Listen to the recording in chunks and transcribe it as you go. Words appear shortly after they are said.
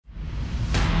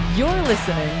You're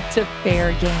listening to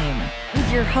Fair Game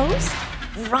with your host,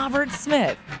 Robert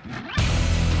Smith.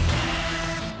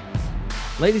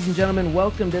 Ladies and gentlemen,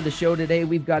 welcome to the show today.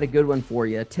 We've got a good one for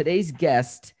you. Today's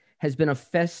guest has been a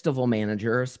festival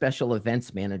manager, a special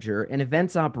events manager, an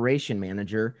events operation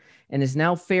manager, and is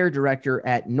now fair director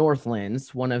at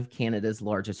Northlands, one of Canada's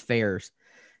largest fairs.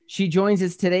 She joins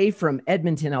us today from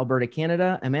Edmonton, Alberta,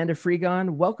 Canada. Amanda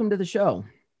Freegon, welcome to the show.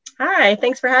 Hi,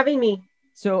 thanks for having me.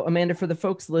 So, Amanda, for the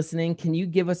folks listening, can you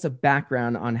give us a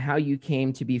background on how you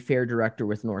came to be fair director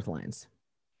with Northlands?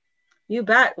 You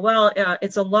bet. Well,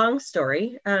 it's a long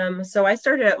story. So I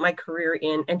started out my career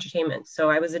in entertainment. So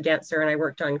I was a dancer and I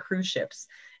worked on cruise ships.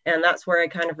 And that's where I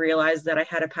kind of realized that I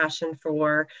had a passion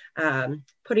for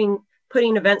putting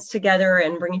events together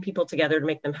and bringing people together to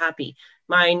make them happy.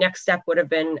 My next step would have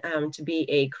been to be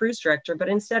a cruise director, but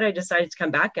instead I decided to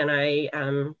come back and I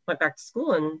went back to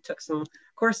school and took some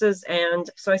courses. And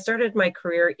so I started my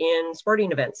career in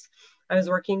sporting events. I was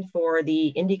working for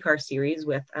the IndyCar series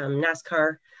with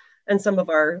NASCAR and some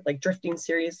of our like drifting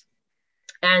series,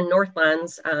 and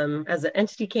Northlands as an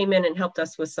entity came in and helped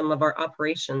us with some of our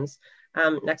operations.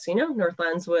 Next thing you know,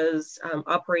 Northlands was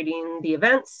operating the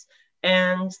events,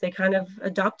 and they kind of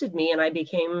adopted me and I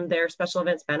became their special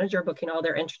events manager, booking all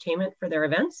their entertainment for their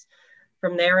events.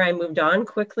 From there, I moved on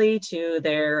quickly to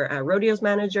their rodeos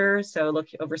manager. So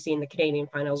overseeing the Canadian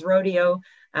Finals Rodeo,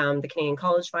 the Canadian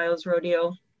College Finals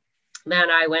Rodeo.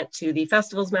 Then I went to the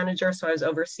festivals manager. So I was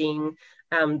overseeing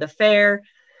the fair.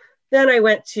 Then I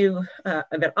went to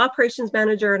event operations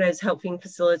manager, and I was helping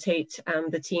facilitate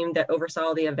the team that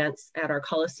oversaw the events at our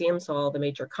Coliseum. So all the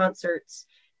major concerts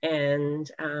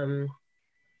and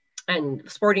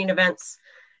sporting events.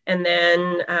 And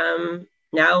then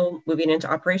now moving into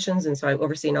operations. And so I'm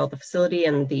overseeing all the facility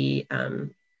and the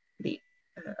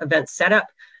event setup,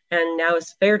 and now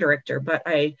as fair director. But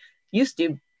I used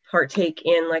to partake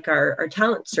in like our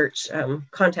talent search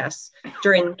contests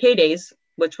during K-Days,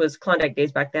 which was Klondike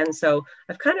Days back then. So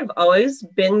I've kind of always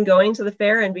been going to the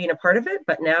fair and being a part of it,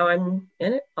 but now I'm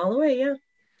in it all the way. Yeah.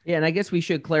 Yeah, and I guess we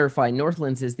should clarify,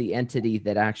 Northlands is the entity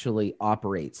that actually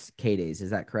operates K-Days.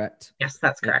 Is that correct? Yes,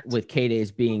 that's correct. With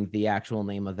K-Days being the actual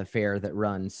name of the fair that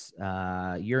runs,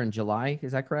 you're in July,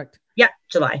 is that correct? Yeah,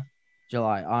 July.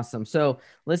 Awesome. So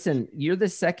listen, you're the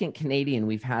second Canadian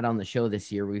we've had on the show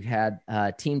this year. We've had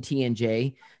Team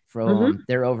TNJ from,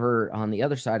 they're over on the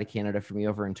other side of Canada from me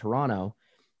over in Toronto.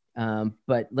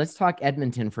 But let's talk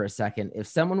Edmonton for a second. If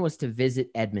someone was to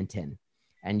visit Edmonton,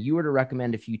 and you were to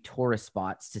recommend a few tourist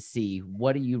spots to see,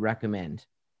 what do you recommend?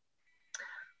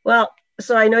 Well,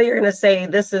 so I know you're going to say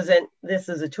this is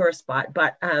a tourist spot,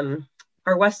 but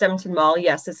our West Edmonton Mall,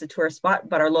 yes, it's a tourist spot,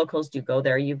 but our locals do go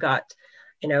there. You've got,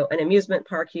 an amusement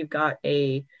park, you've got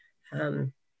a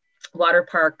water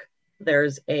park,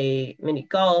 there's a mini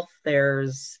golf,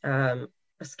 there's a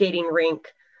skating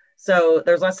rink. So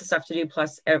there's lots of stuff to do,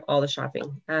 plus all the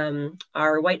shopping.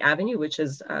 Our White Avenue, which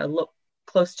is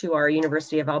close to our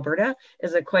University of Alberta,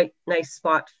 is a quite nice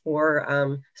spot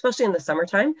for, especially in the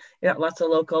summertime. You got lots of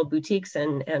local boutiques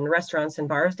and restaurants and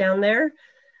bars down there.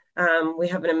 We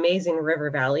have an amazing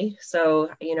river valley. So,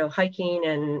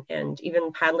 hiking and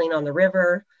even paddling on the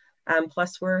river.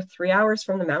 Plus we're 3 hours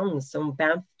from the mountains. So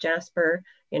Banff, Jasper,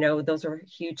 those are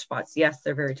huge spots. Yes,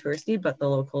 they're very touristy, but the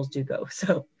locals do go.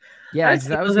 So yeah, I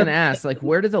was going to ask, like,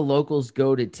 where do the locals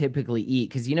go to typically eat?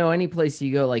 Because, any place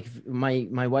you go, like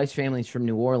my wife's family's from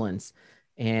New Orleans,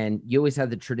 and you always have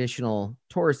the traditional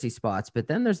touristy spots, but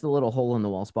then there's the little hole in the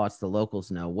wall spots the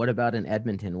locals know. What about in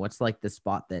Edmonton? What's like the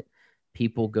spot that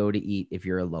people go to eat if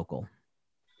you're a local?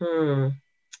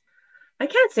 I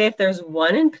can't say if there's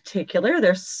one in particular.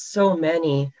 There's so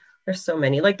many.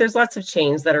 Like there's lots of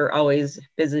chains that are always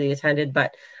busily attended,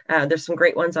 but there's some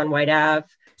great ones on White Ave.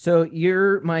 So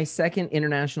you're my second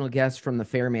international guest from the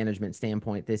fair management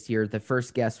standpoint this year. The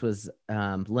first guest was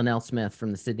Linnell Smith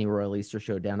from the Sydney Royal Easter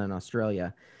Show down in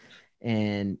Australia.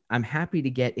 And I'm happy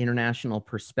to get international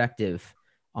perspective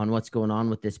on what's going on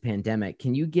with this pandemic.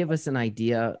 Can you give us an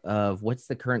idea of what's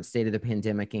the current state of the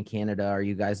pandemic in Canada? Are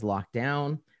you guys locked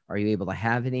down? Are you able to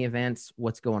have any events?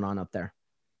 What's going on up there?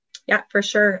 Yeah, for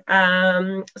sure.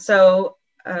 So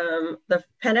the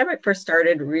pandemic first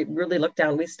started, really looked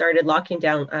down. We started locking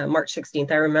down March 16th.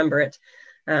 I remember it.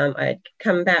 I'd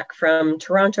come back from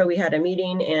Toronto. We had a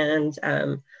meeting, and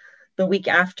the week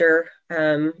after,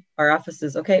 our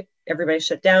offices, okay, everybody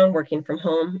shut down, working from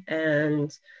home,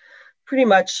 and pretty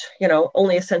much,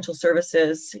 only essential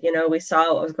services. We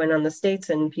saw what was going on in the States,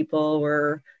 and people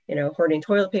were, hoarding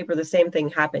toilet paper. The same thing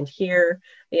happened here.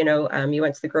 You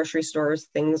went to the grocery stores,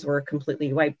 things were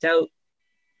completely wiped out.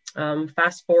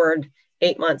 Fast forward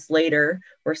 8 months later,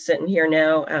 we're sitting here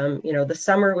now. The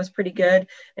summer was pretty good,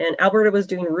 and Alberta was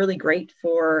doing really great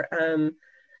for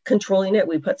controlling it.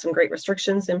 We put some great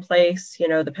restrictions in place.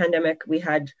 The pandemic, we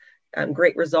had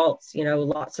great results,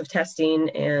 lots of testing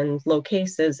and low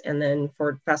cases. And then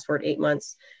fast forward 8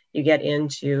 months, you get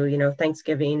into,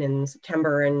 Thanksgiving in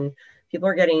September, and people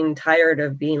are getting tired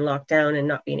of being locked down and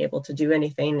not being able to do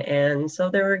anything. And so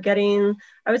they were getting,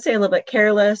 I would say, a little bit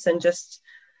careless and just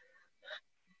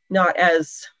not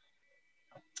as,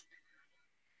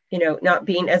 not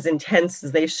being as intense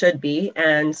as they should be.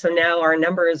 And so now our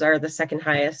numbers are the second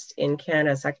highest in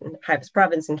Canada, second highest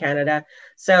province in Canada.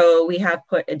 So we have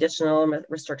put additional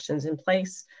restrictions in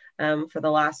place for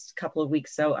the last couple of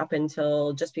weeks. So up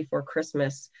until just before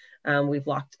Christmas, we've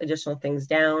locked additional things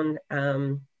down.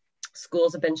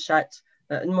 Schools have been shut.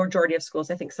 The majority of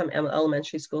schools, I think some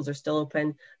elementary schools are still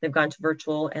open. They've gone to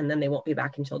virtual, and then they won't be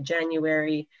back until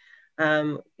January.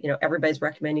 Everybody's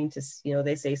recommending to,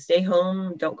 they say, stay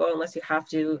home, don't go unless you have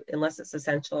to, unless it's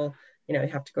essential. You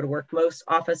have to go to work. Most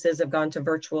offices have gone to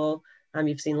virtual.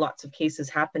 You've seen lots of cases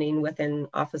happening within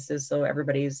offices, so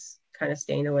everybody's kind of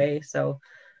staying away. So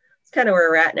it's kind of where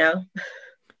we're at now.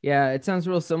 Yeah, it sounds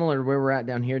real similar to where we're at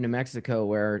down here in New Mexico,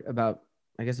 where about,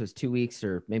 I guess it was 2 weeks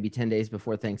or maybe 10 days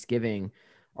before Thanksgiving,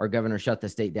 our governor shut the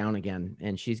state down again.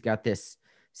 And she's got this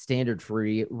standard for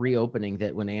reopening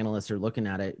that when analysts are looking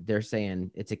at it, they're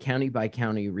saying it's a county by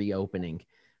county reopening,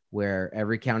 where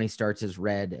every county starts as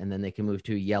red and then they can move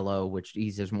to yellow, which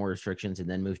eases more restrictions, and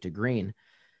then move to green.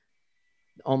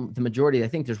 The majority, I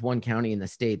think there's one county in the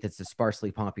state that's a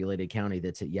sparsely populated county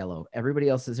that's at yellow. Everybody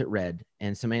else is at red.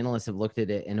 And some analysts have looked at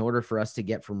it. In order for us to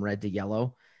get from red to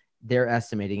yellow, they're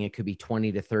estimating it could be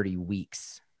 20 to 30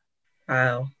 weeks.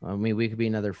 Wow. I mean, we could be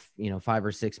another, 5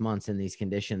 or 6 months in these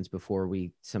conditions before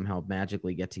we somehow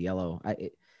magically get to yellow.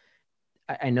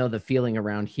 I know the feeling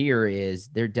around here is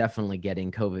they're definitely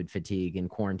getting COVID fatigue and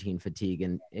quarantine fatigue.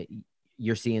 And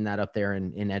you're seeing that up there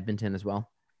in Edmonton as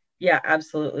well? Yeah,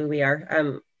 absolutely. We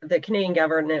are. The Canadian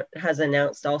government has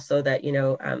announced also that,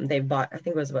 they've bought, I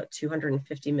think it was about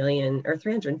 250 million or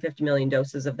 350 million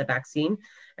doses of the vaccine.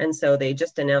 And so they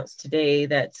just announced today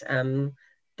that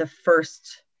the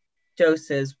first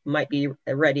doses might be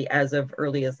ready as of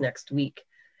early as next week.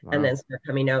 Wow. And then start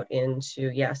coming out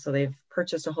into, so they've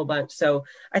purchased a whole bunch. So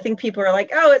I think people are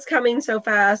like, oh, it's coming so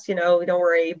fast, don't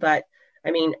worry. But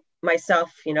I mean,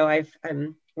 myself,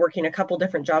 I'm working a couple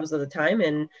different jobs at the time,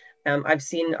 and I've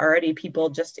seen already people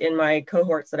just in my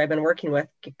cohorts that I've been working with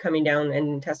coming down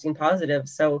and testing positive.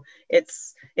 So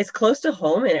it's close to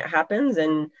home, and it happens.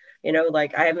 And, I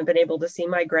haven't been able to see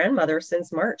my grandmother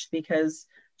since March because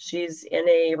she's in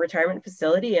a retirement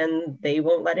facility and they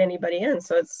won't let anybody in.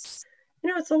 So it's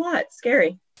a lot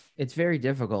scary. It's very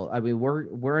difficult. I mean,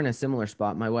 we're in a similar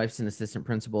spot. My wife's an assistant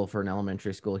principal for an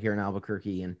elementary school here in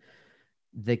Albuquerque, and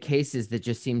the cases that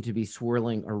just seem to be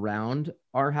swirling around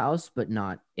our house, but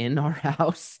not in our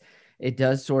house, it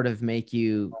does sort of make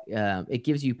you, it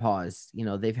gives you pause.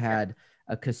 They've had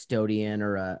a custodian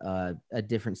or a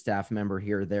different staff member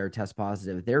here or there test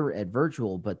positive. They're at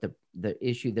virtual, but the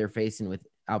issue they're facing with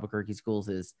Albuquerque schools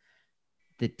is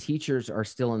the teachers are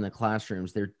still in the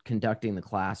classrooms. They're conducting the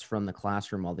class from the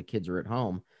classroom while the kids are at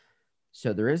home.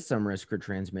 So there is some risk for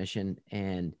transmission,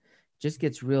 and just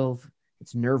gets real.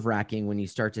 It's nerve-wracking when you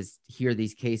start to hear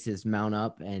these cases mount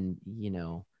up, and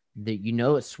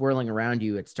it's swirling around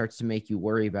you. It starts to make you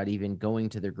worry about even going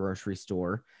to the grocery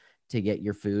store to get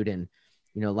your food. And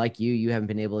like you haven't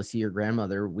been able to see your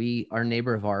grandmother. Our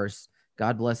neighbor of ours,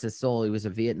 God bless his soul, he was a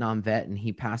Vietnam vet, and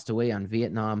he passed away on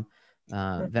Vietnam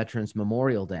Veterans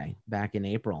Memorial Day back in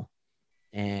April,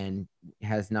 and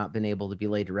has not been able to be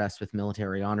laid to rest with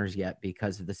military honors yet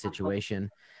because of the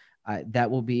situation. That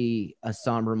will be a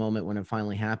somber moment when it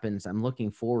finally happens. I'm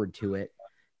looking forward to it,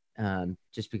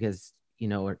 just because,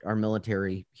 our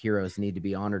military heroes need to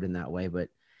be honored in that way, but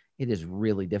it is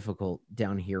really difficult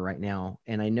down here right now.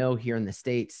 And I know here in the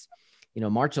States,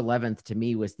 March 11th to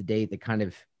me was the date that kind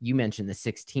of, you mentioned the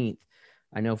 16th.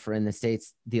 I know in the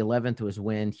States, the 11th was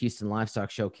when Houston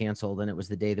Livestock Show canceled, and it was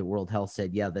the day that World Health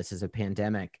said, yeah, this is a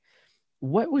pandemic.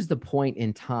 What was the point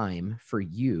in time for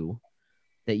you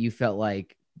that you felt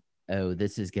like, oh,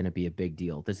 this is going to be a big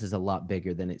deal? This is a lot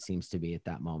bigger than it seems to be at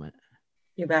that moment.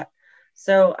 You bet.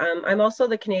 So I'm also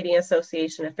the Canadian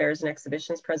Association of Fairs and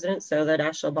Exhibitions president. So the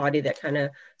national body that kind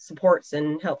of supports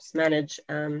and helps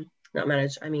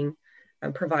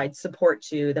provide support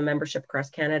to the membership across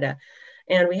Canada.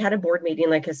 And we had a board meeting,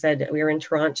 like I said, we were in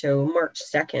Toronto March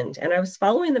 2nd, and I was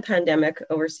following the pandemic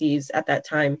overseas at that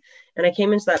time. And I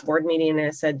came into that board meeting and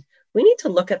I said, we need to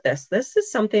look at this. This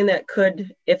is something that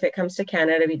could, if it comes to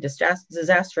Canada, be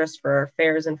disastrous for our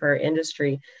fairs and for our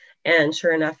industry. And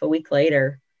sure enough, a week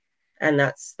later, and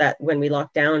that's when we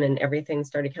locked down and everything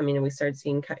started coming and we started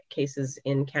seeing cases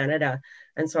in Canada.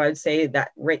 And so I would say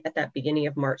that right at that beginning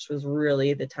of March was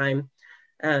really the time.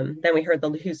 Then we heard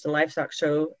the Houston Livestock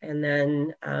Show. And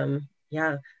then,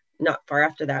 not far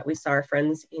after that, we saw our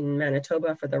friends in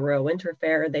Manitoba for the Royal Winter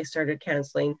Fair. They started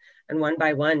canceling, and one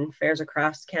by one, fairs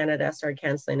across Canada started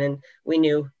canceling. And we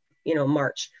knew,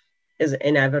 March is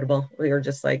inevitable. We were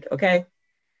just like, okay,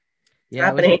 yeah,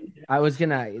 happening. that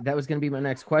was gonna be my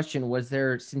next question. Was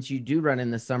there, since you do run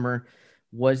in the summer,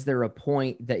 was there a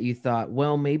point that you thought,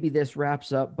 well, maybe this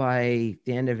wraps up by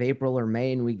the end of April or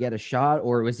May and we get a shot,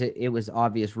 or was it was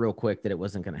obvious real quick that it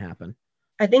wasn't going to happen?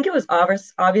 I think it was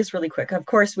obvious really quick. Of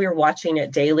course, we were watching it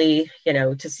daily,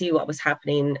 to see what was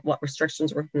happening, what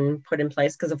restrictions were being put in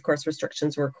place, because of course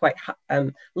restrictions were quite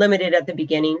limited at the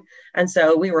beginning. And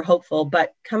so we were hopeful,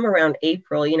 but come around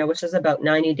April, which is about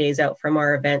 90 days out from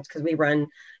our event, because we run,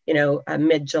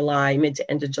 mid to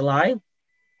end of July,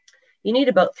 you need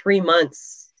about 3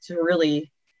 months to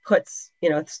really put,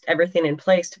 everything in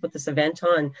place to put this event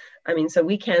on. I mean, so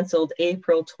we canceled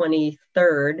April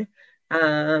 23rd.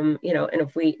 And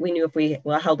if we knew if we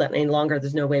held that any longer,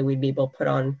 there's no way we'd be able to put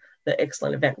on the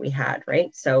excellent event we had,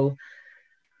 right? So,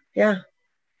 yeah.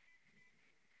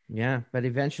 Yeah, but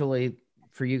eventually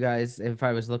for you guys, if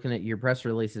I was looking at your press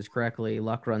releases correctly,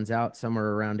 luck runs out somewhere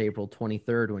around April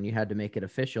 23rd when you had to make it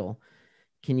official.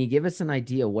 Can you give us an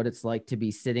idea what it's like to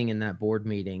be sitting in that board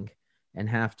meeting and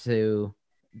have to,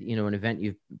 an event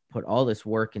you've put all this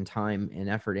work and time and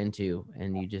effort into,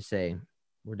 and you just say,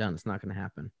 we're done, it's not going to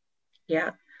happen?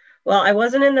 Yeah. Well, I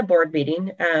wasn't in the board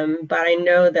meeting, but I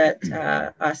know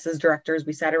that us as directors,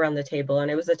 we sat around the table and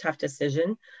it was a tough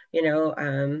decision,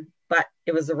 but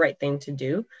it was the right thing to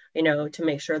do, to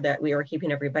make sure that we were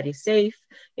keeping everybody safe,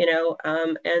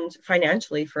 and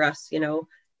financially for us,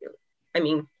 I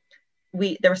mean,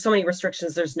 there were so many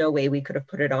restrictions, there's no way we could have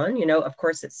put it on, of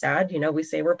course it's sad, we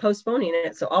say we're postponing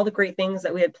it. So all the great things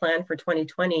that we had planned for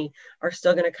 2020 are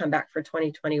still going to come back for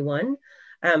 2021.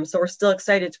 So we're still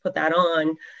excited to put that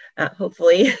on,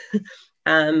 hopefully.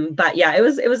 But yeah, it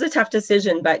was a tough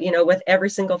decision, but with every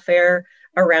single fair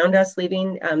around us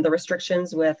leaving, the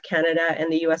restrictions with Canada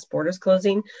and the US borders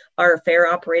closing, our fair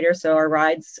operators, so our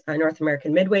rides, North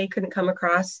American Midway couldn't come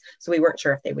across. So we weren't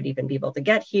sure if they would even be able to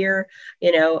get here,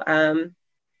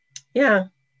 yeah.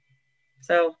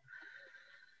 So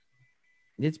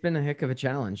it's been a heck of a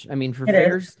challenge. I mean, for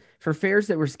fairs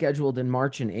that were scheduled in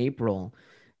March and April,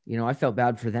 I felt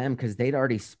bad for them because they'd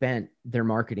already spent their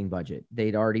marketing budget.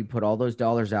 They'd already put all those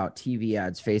dollars out, TV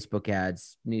ads, Facebook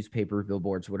ads, newspaper,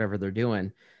 billboards, whatever they're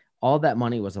doing. All that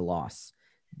money was a loss.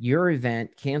 Your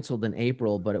event canceled in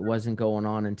April, but it wasn't going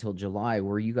on until July.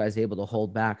 Were you guys able to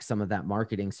hold back some of that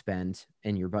marketing spend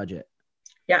in your budget?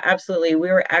 Yeah, absolutely. We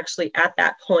were actually at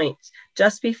that point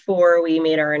just before we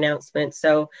made our announcement.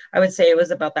 So I would say it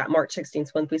was about that March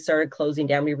 16th when we started closing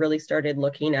down. We really started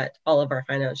looking at all of our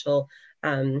financial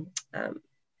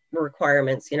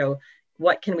requirements,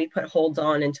 what can we put holds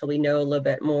on until we know a little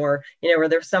bit more, where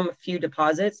there's some few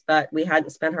deposits, but we hadn't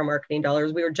spent our marketing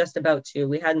dollars. We were just about to,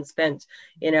 we hadn't spent,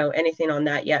 anything on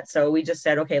that yet. So we just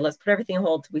said, okay, let's put everything on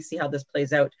hold till we see how this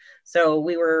plays out. So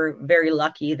we were very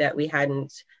lucky that we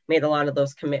hadn't made a lot of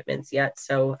those commitments yet.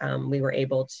 So we were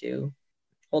able to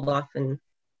hold off and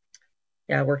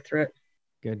work through it.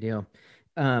 Good deal.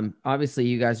 Obviously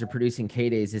you guys are producing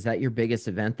K-Days. Is that your biggest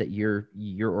event that your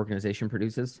organization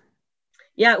produces?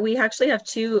 Yeah, we actually have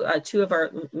two of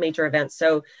our major events.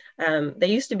 So they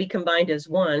used to be combined as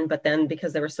one, but then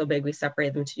because they were so big, we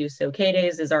separated them to do. So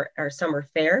K-Days is our summer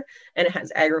fair, and it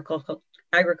has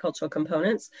agricultural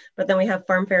components. But then we have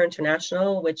Farm Fair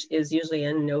International, which is usually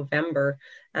in November.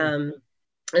 And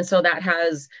so that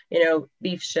has,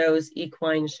 beef shows,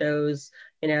 equine shows,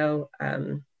 you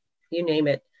name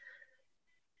it.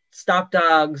 Stock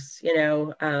dogs,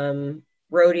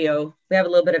 rodeo. We have a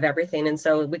little bit of everything. And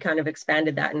so we kind of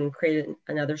expanded that and created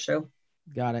another show.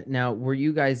 Got it. Now, were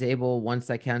you guys able, once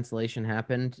that cancellation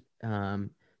happened, to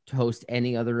host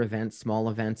any other events, small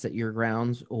events at your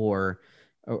grounds, or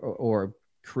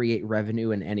create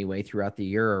revenue in any way throughout the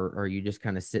year? Or are you just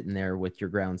kind of sitting there with your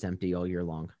grounds empty all year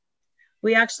long?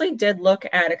 We actually did look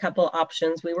at a couple of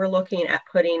options. We were looking at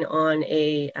putting on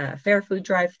a fair food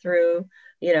drive-through,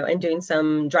 and doing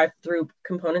some drive-through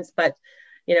components, but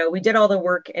we did all the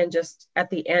work, and just at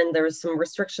the end, there was some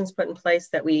restrictions put in place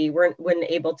that we wouldn't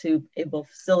able to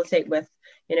facilitate with,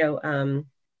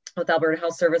 with Alberta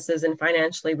Health Services, and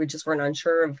financially we just weren't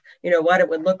unsure of, what it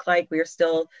would look like. We were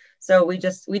still, so we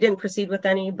didn't proceed with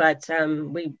any, but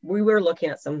we were looking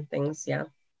at some things. Yeah.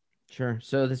 Sure.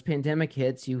 So this pandemic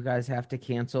hits, you guys have to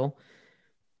cancel.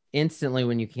 Instantly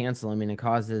when you cancel, I mean, it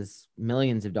causes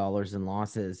millions of dollars in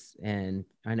losses. And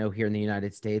I know here in the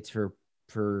United States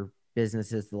for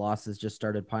businesses, the losses just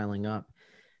started piling up.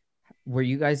 Were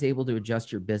you guys able to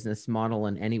adjust your business model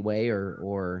in any way,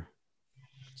 or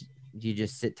do you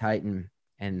just sit tight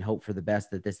and hope for the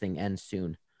best that this thing ends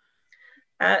soon?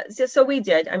 So we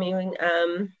did. I mean,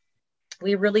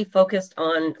 we really focused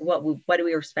on what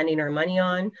we were spending our money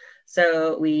on.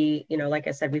 So we, like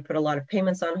I said, we put a lot of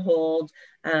payments on hold.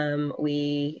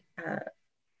 We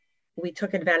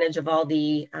took advantage of all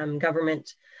the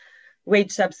government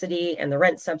wage subsidy and the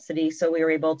rent subsidy. So we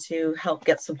were able to help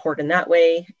get support in that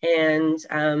way. And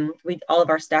all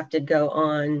of our staff did go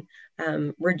on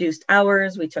reduced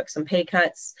hours. We took some pay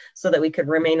cuts so that we could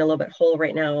remain a little bit whole.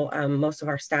 Right now, most of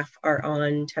our staff are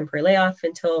on temporary layoff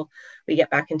until we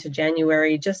get back into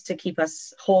January, just to keep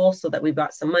us whole so that we've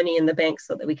got some money in the bank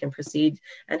so that we can proceed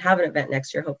and have an event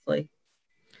next year, hopefully.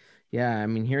 Yeah, I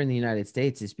mean, here in the United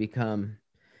States, it's become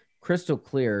crystal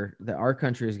clear that our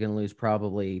country is going to lose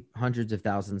probably hundreds of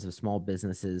thousands of small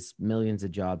businesses, millions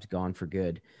of jobs gone for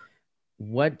good.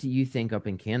 What do you think up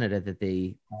in Canada that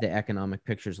the economic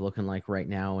picture is looking like right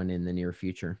now and in the near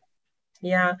future?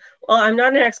 Yeah, well, I'm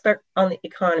not an expert on the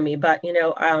economy, but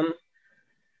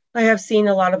I have seen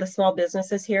a lot of the small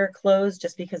businesses here close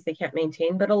just because they can't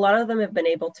maintain, but a lot of them have been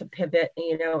able to pivot,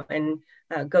 and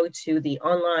go to the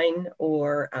online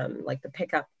or like the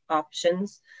pickup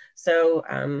options. So,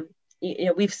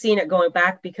 we've seen it going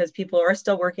back because people are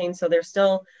still working. So there's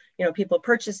still, people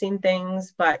purchasing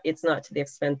things, but it's not to the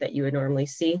extent that you would normally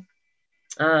see.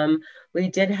 We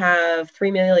did have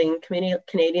 3 million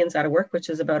Canadians out of work, which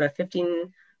is about a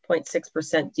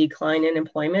 15.6% decline in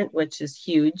employment, which is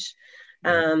huge.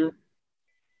 And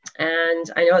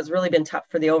I know it's really been tough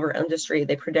for the over industry.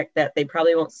 They predict that they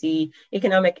probably won't see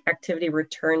economic activity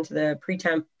return to the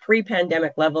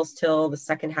pre-pandemic levels till the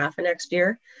second half of next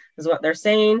year, is what they're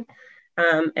saying.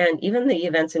 And even the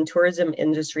events and tourism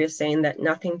industry is saying that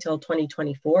nothing till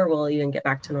 2024 will even get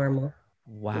back to normal.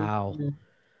 Wow. Mm-hmm.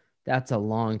 That's a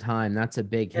long time. That's a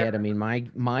big hit. I mean,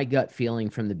 my gut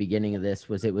feeling from the beginning of this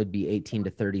was it would be 18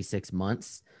 to 36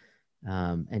 months.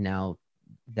 And now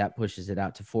that pushes it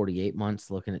out to 48 months,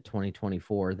 looking at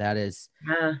 2024.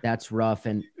 That's rough.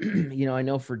 And, I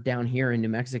know for down here in New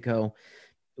Mexico,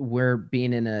 we're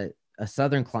being in a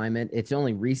southern climate. It's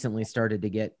only recently started to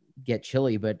get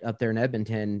chilly, but up there in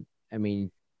Edmonton, I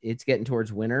mean, it's getting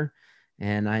towards winter.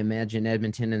 And I imagine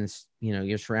Edmonton and,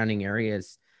 your surrounding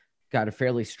areas got a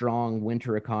fairly strong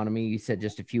winter economy. You said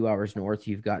just a few hours north,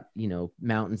 you've got,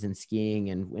 mountains and skiing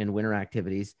and winter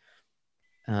activities.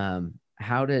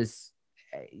 How does,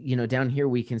 down here,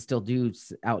 we can still do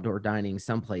outdoor dining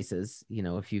some places,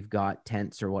 if you've got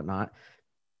tents or whatnot.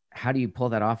 How do you pull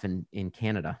that off in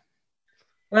Canada?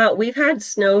 Well, we've had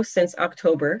snow since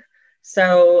October.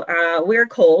 So we're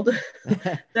cold.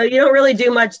 So you don't really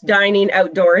do much dining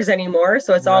outdoors anymore.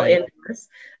 So it's all indoors.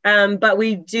 But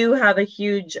we do have a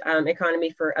huge economy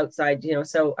for outside,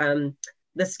 So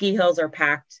the ski hills are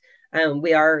packed.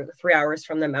 We are 3 hours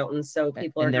from the mountains. So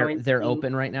people are going. They're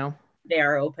open right now? They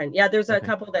are open. Yeah, there's a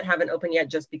couple that haven't opened yet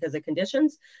just because of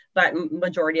conditions, but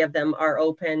majority of them are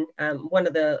open. One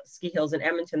of the ski hills in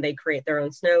Edmonton, they create their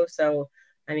own snow. So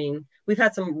I mean, we've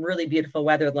had some really beautiful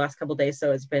weather the last couple of days,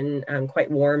 so it's been quite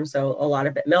warm. So a lot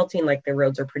of it melting, like the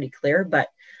roads are pretty clear. But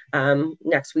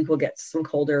next week we'll get some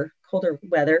colder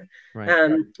weather.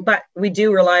 Right. But we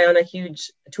do rely on a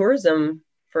huge tourism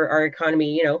for our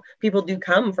economy. People do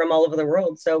come from all over the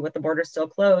world. So with the border still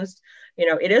closed,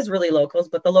 it is really locals,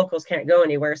 but the locals can't go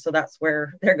anywhere. So that's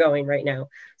where they're going right now.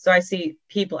 So I see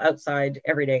people outside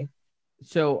every day.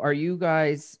 So are you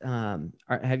guys,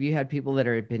 have you had people that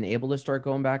have been able to start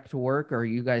going back to work, or are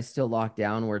you guys still locked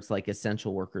down where it's like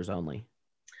essential workers only?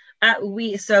 I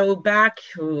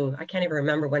can't even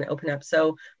remember when it opened up.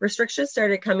 So restrictions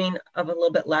started coming of a little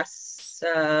bit less,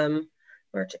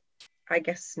 I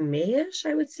guess May-ish,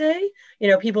 I would say.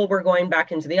 People were going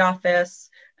back into the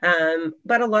office.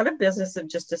 But a lot of businesses have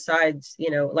just decided,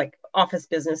 like office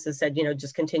businesses said,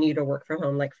 just continue to work from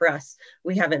home. Like for us,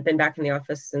 we haven't been back in the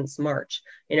office since March,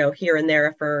 here and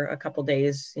there for a couple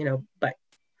days, but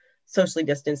socially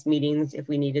distanced meetings if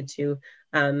we needed to.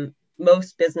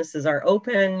 Most businesses are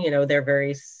open, they're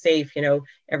very safe.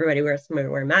 Everybody wear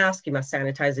a mask. You must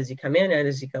sanitize as you come in and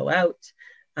as you go out.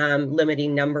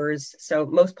 Limiting numbers. So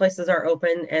most places are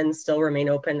open and still remain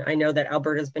open. I know that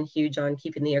Alberta has been huge on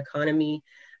keeping the economy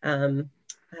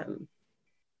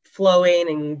flowing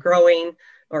and growing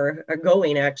or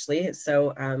going actually.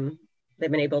 So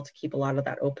they've been able to keep a lot of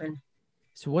that open.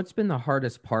 So what's been the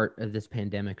hardest part of this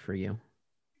pandemic for you?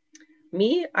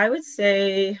 Me, I would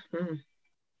say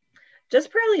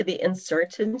just probably the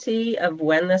uncertainty of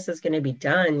when this is going to be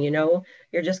done.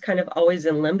 You're just kind of always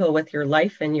in limbo with your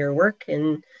life and your work,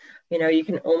 and you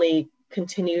can only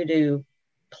continue to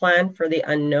plan for the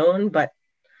unknown, but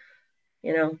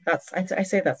I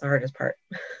say that's the hardest part.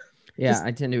 Yeah,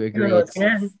 I tend to agree.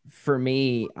 For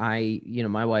me,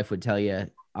 my wife would tell you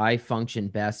I function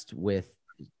best with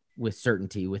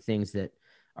certainty, with things that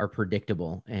are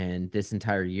predictable, and this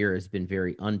entire year has been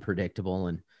very unpredictable,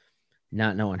 and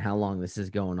not knowing how long this is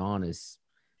going on is,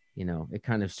 it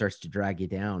kind of starts to drag you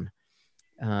down.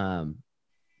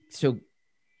 So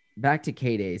back to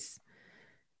K-Days.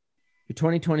 Your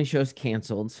 2020 show's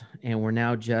canceled, and we're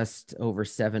now just over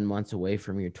 7 months away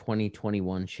from your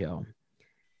 2021 show.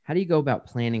 How do you go about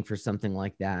planning for something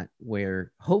like that,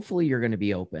 where hopefully you're going to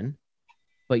be open,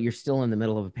 but you're still in the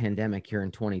middle of a pandemic here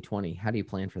in 2020? How do you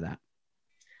plan for that?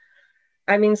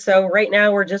 So right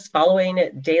now we're just following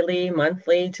it daily,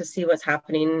 monthly, to see what's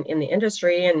happening in the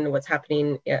industry and what's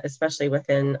happening, especially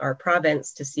within our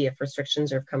province, to see if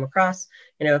restrictions have come across,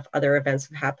 if other events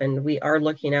have happened. We are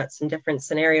looking at some different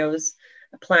scenarios,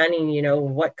 planning,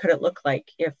 what could it look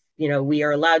like if, we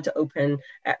are allowed to open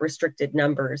at restricted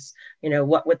numbers?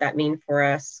 What would that mean for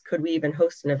us? Could we even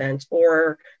host an event,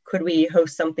 or could we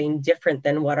host something different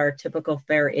than what our typical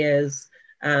fair is?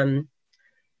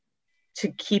 To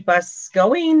keep us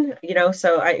going,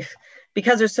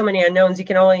 because there's so many unknowns, you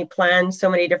can only plan so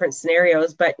many different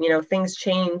scenarios, but things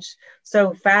change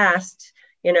so fast.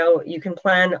 You can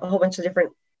plan a whole bunch of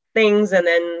different things and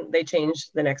then they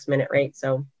change the next minute, right?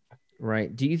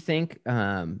 Right. Do you think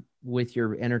with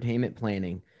your entertainment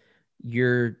planning,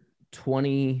 your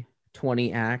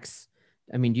 2020 acts,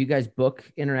 do you guys book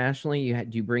internationally?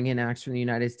 Do you bring in acts from the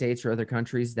United States or other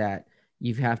countries that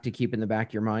you have to keep in the back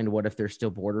of your mind? What if there's still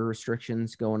border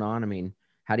restrictions going on?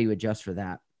 How do you adjust for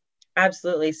that?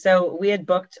 Absolutely. So we had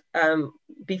booked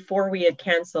before we had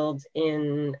postponed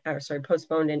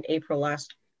in April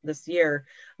this year.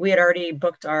 We had already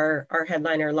booked our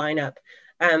headliner lineup.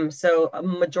 So a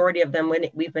majority of them,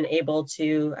 we've been able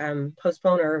to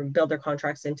postpone or build their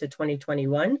contracts into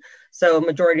 2021. So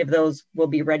majority of those will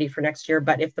be ready for next year.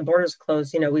 But if the borders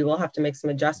close, we will have to make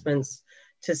some adjustments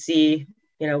to see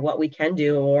what we can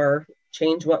do or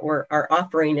change what our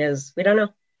offering is. We don't know.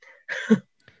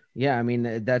 Yeah.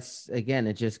 That's, again,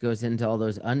 it just goes into all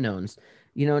those unknowns,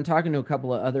 and talking to a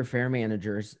couple of other fair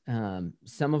managers,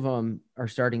 some of them are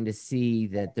starting to see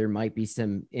that there might be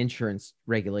some insurance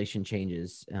regulation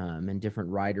changes and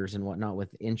different riders and whatnot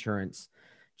with insurance,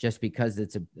 just because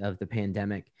it's of the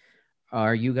pandemic.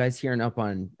 Are you guys hearing up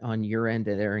on your end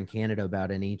there in Canada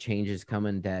about any changes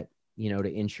coming that,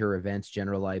 to insure events,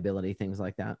 general liability, things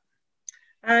like that?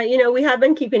 We have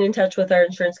been keeping in touch with our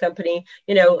insurance company.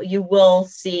 You will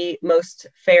see most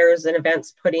fairs and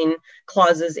events putting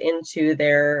clauses into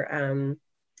their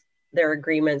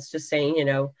agreements, just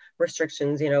saying,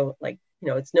 restrictions,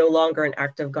 it's no longer an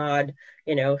act of God.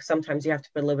 Sometimes you have to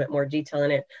put a little bit more detail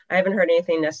in it. I haven't heard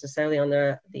anything necessarily on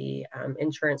the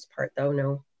insurance part, though.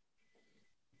 No.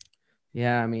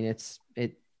 Yeah,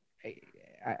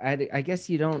 I guess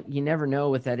you never know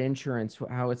with that insurance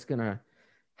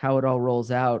how it all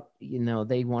rolls out.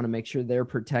 They want to make sure they're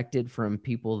protected from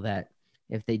people that,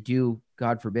 if they do,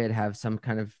 God forbid, have some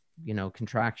kind of,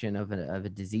 contraction of a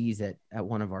disease at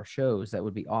one of our shows, that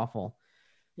would be awful.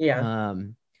 Yeah.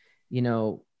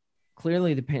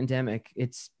 Clearly the pandemic,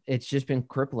 it's just been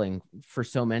crippling for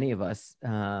so many of us.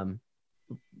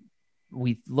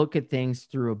 We look at things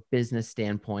through a business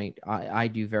standpoint. I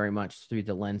do very much through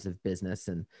the lens of business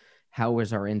and how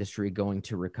is our industry going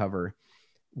to recover?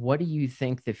 What do you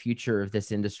think the future of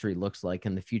this industry looks like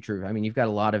in the future? You've got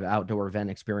a lot of outdoor event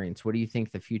experience. What do you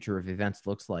think the future of events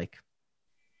looks like?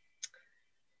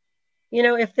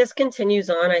 If this continues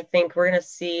on, I think we're going to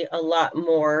see a lot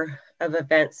more of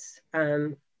events.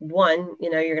 One,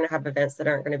 you're going to have events that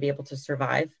aren't going to be able to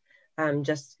survive.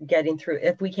 Just getting through,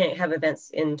 if we can't have events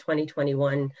in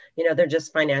 2021, they're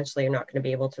just financially not going to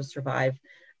be able to survive.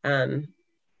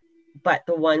 But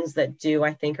the ones that do,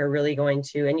 I think, are really going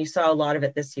to, and you saw a lot of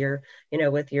it this year,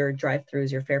 with your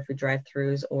drive-throughs, your fair food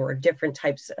drive-throughs, or different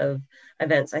types of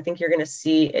events. I think you're going to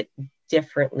see it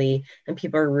differently, and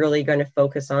people are really going to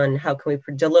focus on how can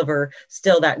we deliver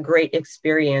still that great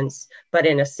experience, but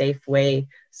in a safe way.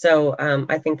 So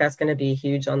I think that's going to be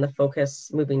huge on the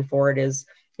focus moving forward is,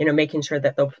 making sure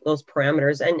that those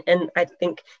parameters, and I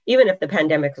think even if the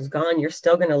pandemic is gone, you're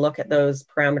still going to look at those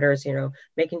parameters,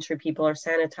 making sure people are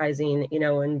sanitizing,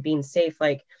 and being safe.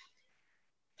 Like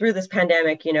through this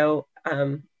pandemic,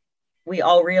 we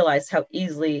all realize how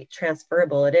easily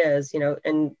transferable it is,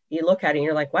 and you look at it and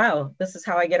you're like, wow, this is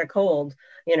how I get a cold,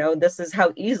 this is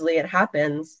how easily it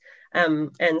happens.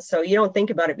 And so you don't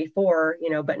think about it before,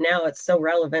 but now it's so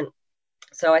relevant.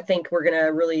 So I think we're going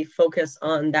to really focus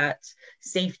on that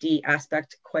safety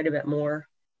aspect quite a bit more.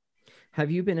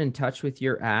 Have you been in touch with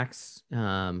your acts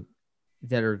that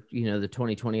are, the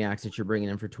 2020 acts that you're bringing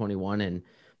in for 21,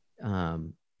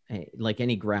 and like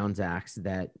any grounds acts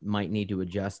that might need to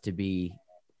adjust to be,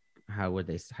 how do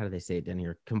they say it down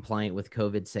here, compliant with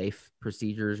COVID safe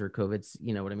procedures or COVID's,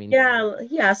 you know what I mean?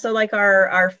 Yeah. So like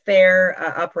our fair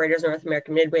operators, North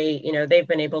American Midway, they've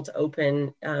been able to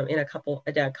open in a couple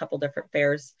different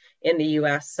fairs in the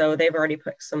US. So they've already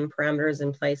put some parameters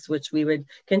in place, which we would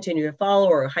continue to follow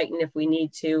or heighten if we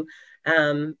need to.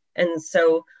 And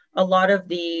so a lot of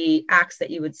the acts that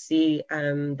you would see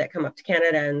that come up to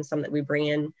Canada and some that we bring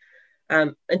in,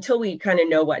 until we kind of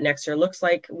know what next year looks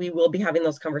like, we will be having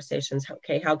those conversations.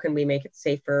 Okay, how can we make it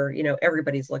safer?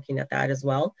 Everybody's looking at that as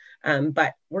well.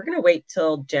 But we're going to wait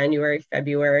till January,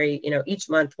 February. Each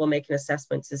month we'll make an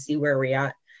assessment to see where we're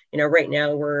at. Right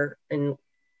now we're in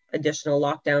additional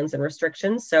lockdowns and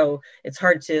restrictions. So it's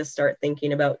hard to start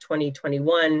thinking about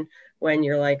 2021 when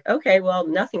you're like, okay, well,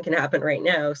 nothing can happen right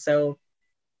now. So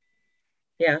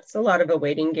yeah, it's a lot of a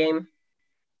waiting game.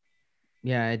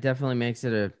 Yeah, it definitely makes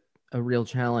it a real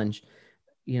challenge.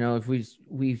 If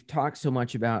we've talked so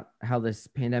much about how this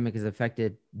pandemic has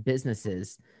affected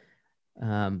businesses,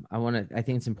 I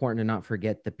think it's important to not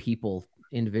forget the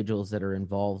individuals that are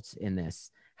involved in this.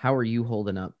 How are you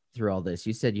holding up through all this?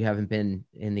 You said you haven't been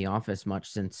in the office much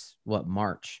since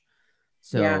March.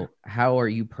 So yeah. How are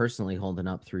you personally holding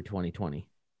up through 2020?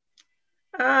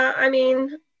 I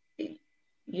mean,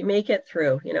 you make it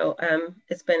through.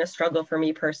 It's been a struggle for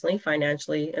me personally,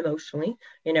 financially, emotionally.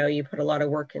 You put a lot of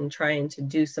work in trying to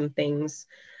do some things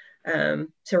to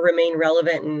remain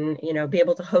relevant and, be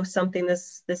able to host something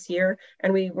this year.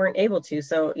 And we weren't able to.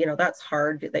 So, that's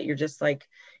hard, that you're just like,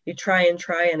 you try.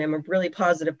 And I'm a really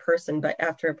positive person, but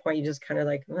after a point, you just kind of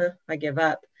like, I give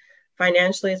up.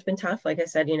 Financially, it's been tough. Like I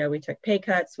said, we took pay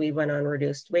cuts, we went on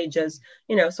reduced wages,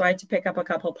 so I had to pick up a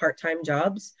couple part-time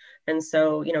jobs. And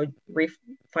so,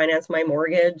 refinance my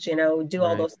mortgage, do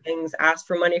all those things, ask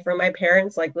for money from my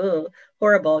parents, like, oh,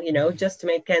 horrible, just to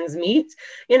make ends meet,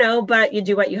 but you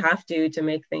do what you have to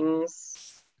make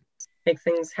things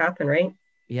happen, right?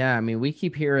 Yeah. I mean, we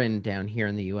keep hearing down here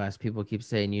in the US, people keep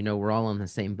saying, we're all on the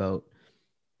same boat.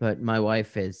 But my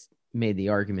wife has made the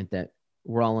argument that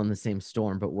we're all in the same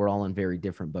storm, but we're all in very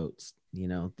different boats.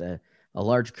 A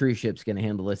large cruise ship's going to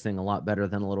handle this thing a lot better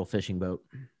than a little fishing boat.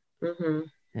 Mm-hmm.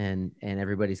 And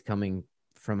everybody's coming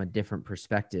from a different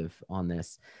perspective on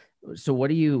this. So what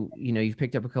do you've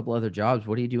picked up a couple other jobs.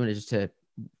 What are you doing just to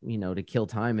kill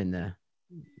time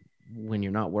when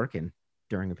you're not working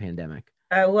during a pandemic?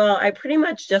 Well, I pretty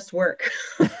much just work.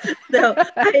 So,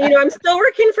 I'm still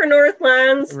working for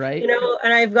Northlands, right?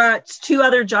 And I've got 2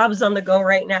 other jobs on the go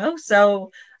right now.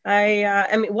 So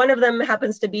I mean, one of them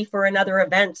happens to be for another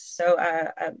event. So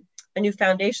a new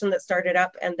foundation that started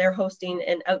up, and they're hosting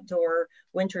an outdoor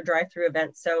winter drive-through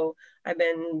event. So I've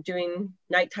been doing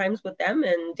night times with them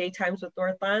and daytimes with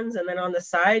Northlands, and then on the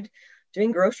side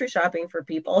doing grocery shopping for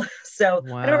people. So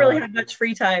wow. I don't really have much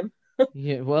free time.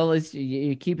 Yeah, well,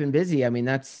 you're keeping busy. I mean,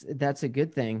 that's a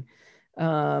good thing.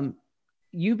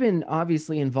 You've been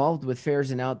obviously involved with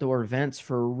fairs and outdoor events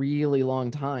for a really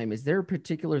long time. Is there a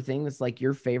particular thing that's like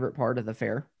your favorite part of the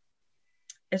fair?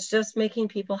 It's just making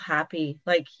people happy.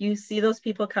 Like, you see those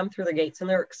people come through the gates and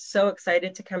they're so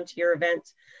excited to come to your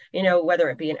event, whether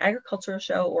it be an agricultural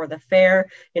show or the fair,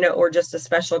 or just a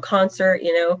special concert,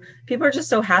 people are just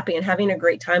so happy and having a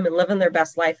great time and living their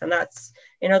best life. And that's,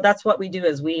 that's what we do,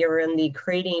 is we are in the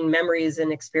creating memories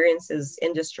and experiences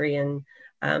industry. And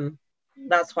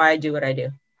that's why I do what I do.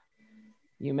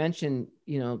 You mentioned,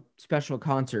 special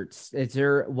concerts. Is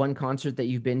there one concert that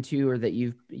you've been to or that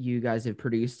you guys have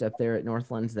produced up there at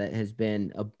Northlands that has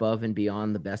been above and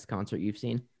beyond the best concert you've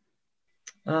seen?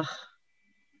 There's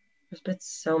been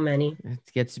so many.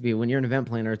 It gets to be, when you're an event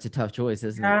planner, it's a tough choice,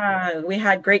 isn't it? We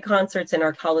had great concerts in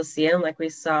our Coliseum. Like, we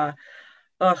saw,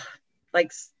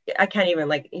 like, I can't even,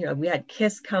 like, we had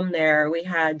Kiss come there. We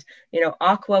had,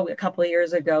 Aqua a couple of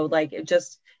years ago. Like, it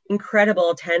just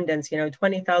incredible attendance,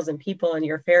 20,000 people in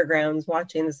your fairgrounds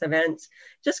watching this event.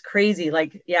 Just crazy.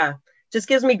 Like, yeah, just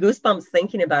gives me goosebumps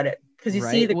thinking about it. because you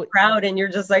see Right. the Well, crowd and you're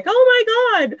just like, oh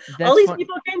my God, all that's these fun.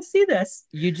 people came to see this.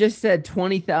 You just said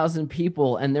 20,000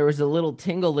 people, and there was a little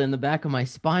tingle in the back of my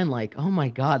spine, like, oh my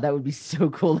God, that would be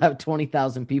so cool to have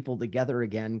 20,000 people together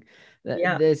again.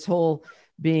 Yeah. This whole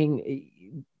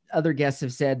being, other guests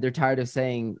have said they're tired of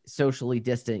saying socially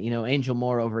distant. You know, Angel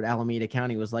Moore over at Alameda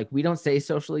County was like, we don't say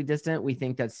socially distant. We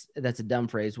think that's a dumb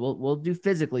phrase. We'll do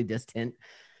physically distant.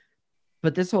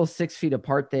 But this whole 6 feet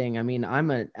apart thing, I mean, I'm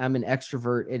an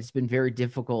extrovert. It's been very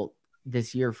difficult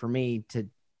this year for me to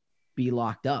be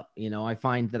locked up. You know, I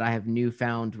find that I have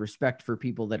newfound respect for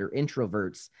people that are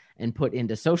introverts and put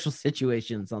into social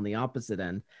situations on the opposite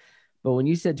end. But when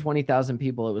you said 20,000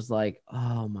 people, it was like,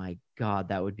 oh my God,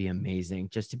 that would be amazing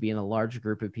just to be in a large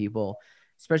group of people,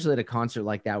 especially at a concert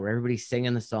like that where everybody's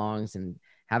singing the songs and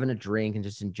having a drink and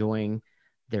just enjoying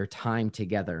their time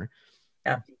together.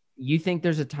 Yeah. You think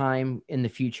there's a time in the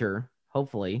future,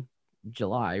 hopefully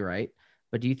July, right?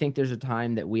 But do you think there's a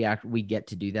time that we get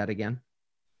to do that again?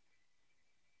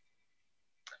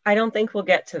 I don't think we'll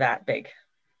get to that big.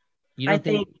 You don't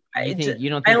think you don't I think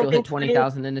don't you'll hit think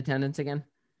 20,000 in attendance again?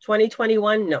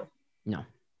 2021, no.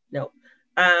 No.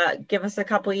 Give us a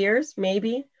couple years,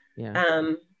 maybe. Yeah.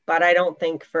 But I don't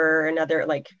think for another,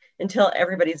 like, until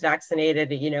everybody's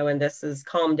vaccinated, you know, and this is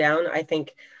calmed down, I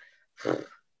think,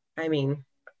 I mean,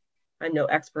 I'm no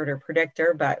expert or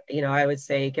predictor, but, you know, I would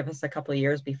say give us a couple of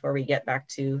years before we get back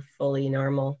to fully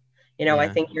normal. You know, I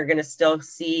Yeah. think you're going to still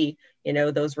see, you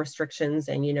know, those restrictions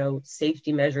and, you know,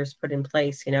 safety measures put in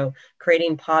place, you know,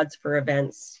 creating pods for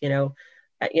events, you know,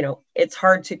 it's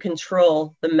hard to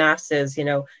control the masses, you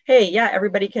know, hey, yeah,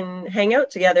 everybody can hang out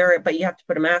together, but you have to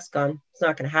put a mask on. It's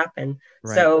not going to happen.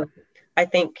 Right. So I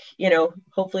think, you know,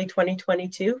 hopefully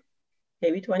 2022,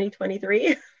 maybe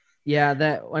 2023. Yeah,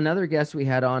 that another guest we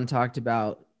had on talked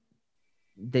about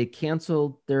they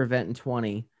canceled their event in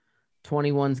 20.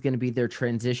 21 is going to be their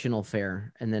transitional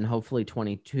fair, and then hopefully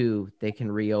 22 they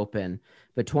can reopen.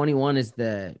 But 21 is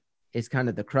kind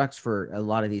of the crux for a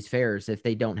lot of these fairs. If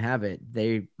they don't have it,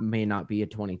 they may not be a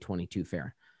 2022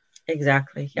 fair.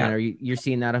 Exactly. Yeah. And you're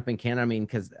seeing that up in Canada? I mean,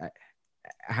 because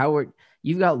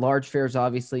you've got large fairs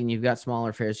obviously, and you've got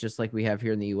smaller fairs just like we have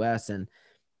here in the U.S. And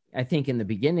I think in the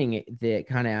beginning, the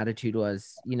kind of attitude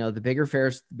was, you know, the bigger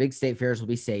fairs, big state fairs will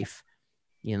be safe.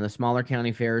 You know, the smaller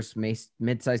county fairs,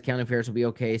 mid-sized county fairs will be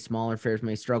okay. Smaller fairs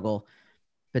may struggle.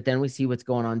 But then we see what's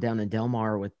going on down in Del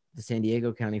Mar with the San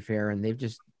Diego County Fair, and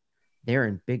they're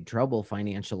in big trouble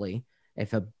financially.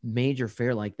 If a major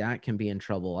fair like that can be in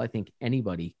trouble, I think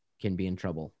anybody can be in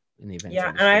trouble in the events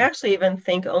industry. And I actually even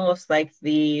think almost like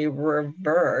the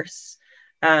reverse.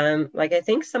 Like I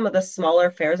think some of the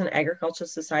smaller fairs and agricultural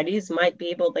societies might be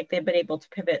able, like they've been able to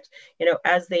pivot, you know,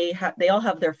 as they all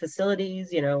have their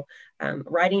facilities, you know,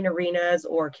 riding arenas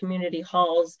or community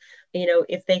halls, you know,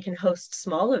 if they can host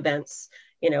small events,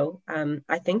 you know,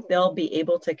 I think they'll be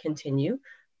able to continue.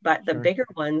 But the bigger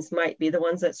ones might be the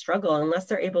ones that struggle unless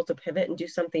they're able to pivot and do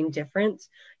something different,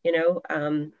 you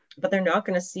know. But they're not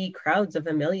going to see crowds of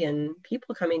 1 million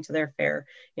people coming to their fair.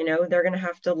 You know, they're going to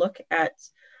have to look at,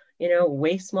 you know,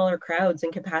 way smaller crowds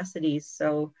and capacities.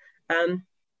 So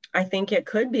I think it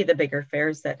could be the bigger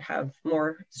fairs that have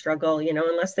more struggle, you know,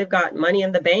 unless they've got money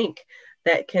in the bank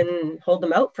that can hold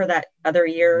them out for that other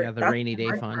year. Yeah, the rainy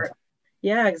day fund.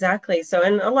 Yeah, exactly. So,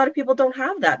 and a lot of people don't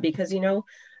have that because, you know,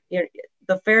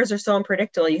 the fairs are so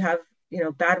unpredictable. You have, you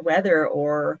know, bad weather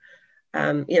or,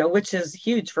 you know, which is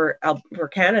huge for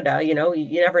Canada. You know,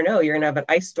 you never know. You're going to have an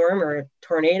ice storm or a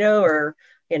tornado or,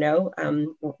 you know,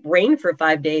 rain for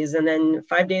 5 days, and then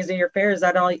 5 days of your fair,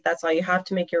 that's all you have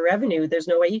to make your revenue. There's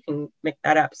no way you can make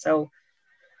that up. So,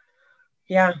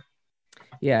 yeah.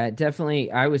 Yeah,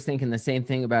 definitely. I was thinking the same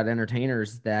thing about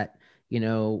entertainers that, you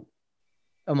know,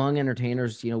 among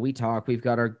entertainers, you know, we've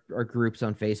got our groups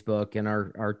on Facebook and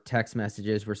our text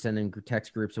messages. We're sending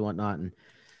text groups and whatnot. And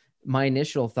my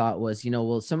initial thought was, you know,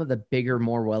 well, some of the bigger,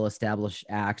 more well-established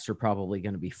acts are probably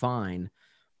going to be fine.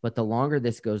 But the longer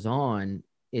this goes on,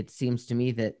 it seems to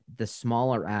me that the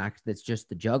smaller act that's just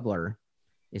the juggler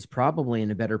is probably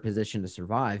in a better position to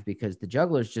survive, because the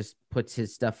juggler just puts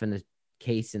his stuff in a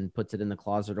case and puts it in the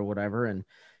closet or whatever. And,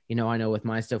 you know, I know with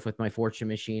my stuff, with my fortune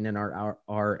machine and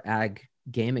our ag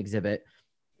game exhibit,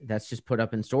 that's just put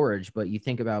up in storage. But you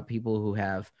think about people who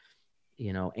have,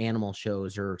 you know, animal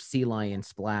shows or sea lion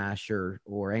splash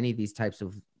or any of these types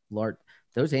of large,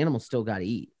 those animals still got to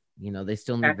eat. You know, they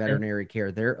still need veterinary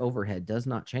care. Their overhead does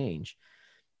not change.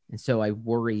 And so I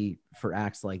worry for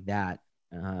acts like that,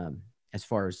 as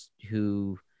far as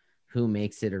who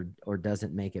makes it or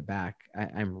doesn't make it back.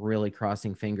 I'm really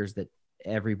crossing fingers that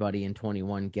everybody in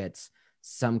 21 gets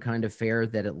some kind of fair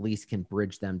that at least can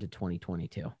bridge them to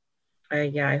 2022.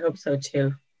 I hope so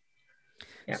too.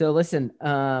 Yeah. So listen,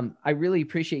 I really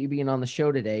appreciate you being on the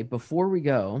show today. Before we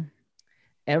go,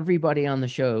 everybody on the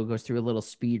show goes through a little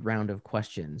speed round of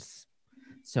questions.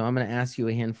 So I'm going to ask you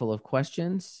a handful of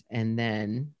questions, and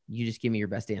then you just give me your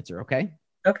best answer, okay?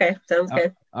 Okay, sounds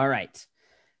good. All right.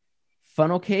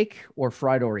 Funnel cake or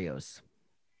fried Oreos?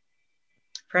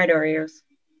 Fried Oreos.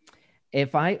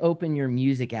 If I open your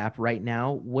music app right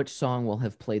now, which song will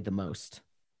have played the most?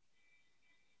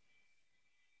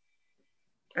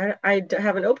 I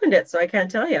haven't opened it, so I can't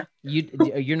tell you.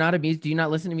 You're not a music. Do you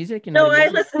not listen to music? No, I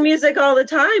listen to music all the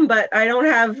time, but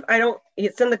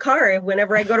it's in the car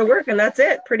whenever I go to work, and that's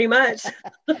it pretty much.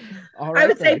 All right, I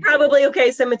would say probably,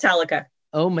 some Metallica.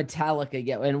 Oh, Metallica.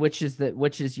 Yeah. And which is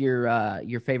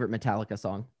your favorite Metallica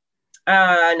song?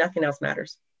 Nothing Else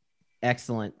Matters.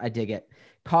 Excellent. I dig it.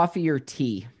 Coffee or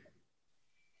tea?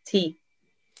 Tea.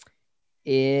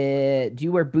 Do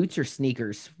you wear boots or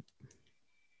sneakers?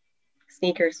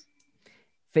 Sneakers.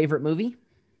 Favorite movie?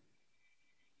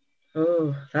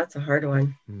 Oh, that's a hard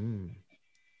one.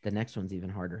 The next one's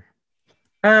even harder.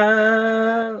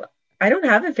 I don't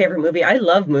have a favorite movie. I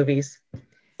love movies.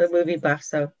 The movie buff,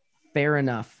 so. Fair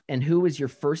enough. And who was your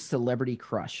first celebrity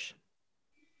crush?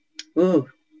 Ooh.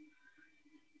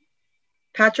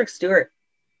 Patrick Stewart.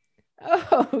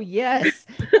 Oh, yes.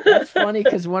 That's funny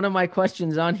because one of my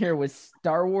questions on here was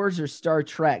Star Wars or Star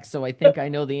Trek. So I think I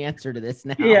know the answer to this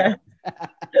now. Yeah.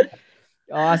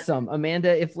 Awesome.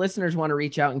 Amanda, if listeners want to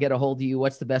reach out and get a hold of you,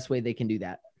 what's the best way they can do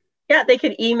that? Yeah, they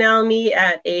could email me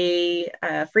at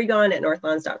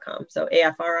frigon@northlands.com. So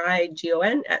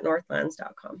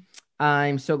AFRIGON@northlands.com.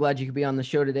 I'm so glad you could be on the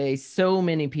show today. So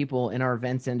many people in our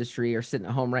events industry are sitting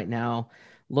at home right now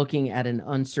looking at an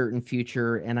uncertain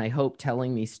future. And I hope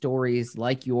telling these stories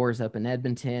like yours up in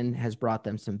Edmonton has brought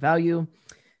them some value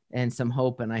and some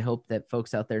hope. And I hope that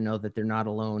folks out there know that they're not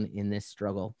alone in this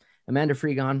struggle. Amanda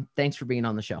Frigon, thanks for being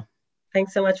on the show.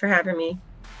 Thanks so much for having me.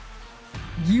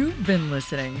 You've been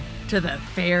listening to the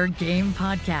Fair Game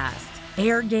Podcast.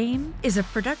 Fair Game is a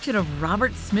production of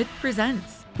Robert Smith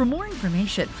Presents. For more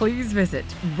information, please visit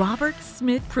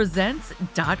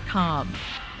robertsmithpresents.com.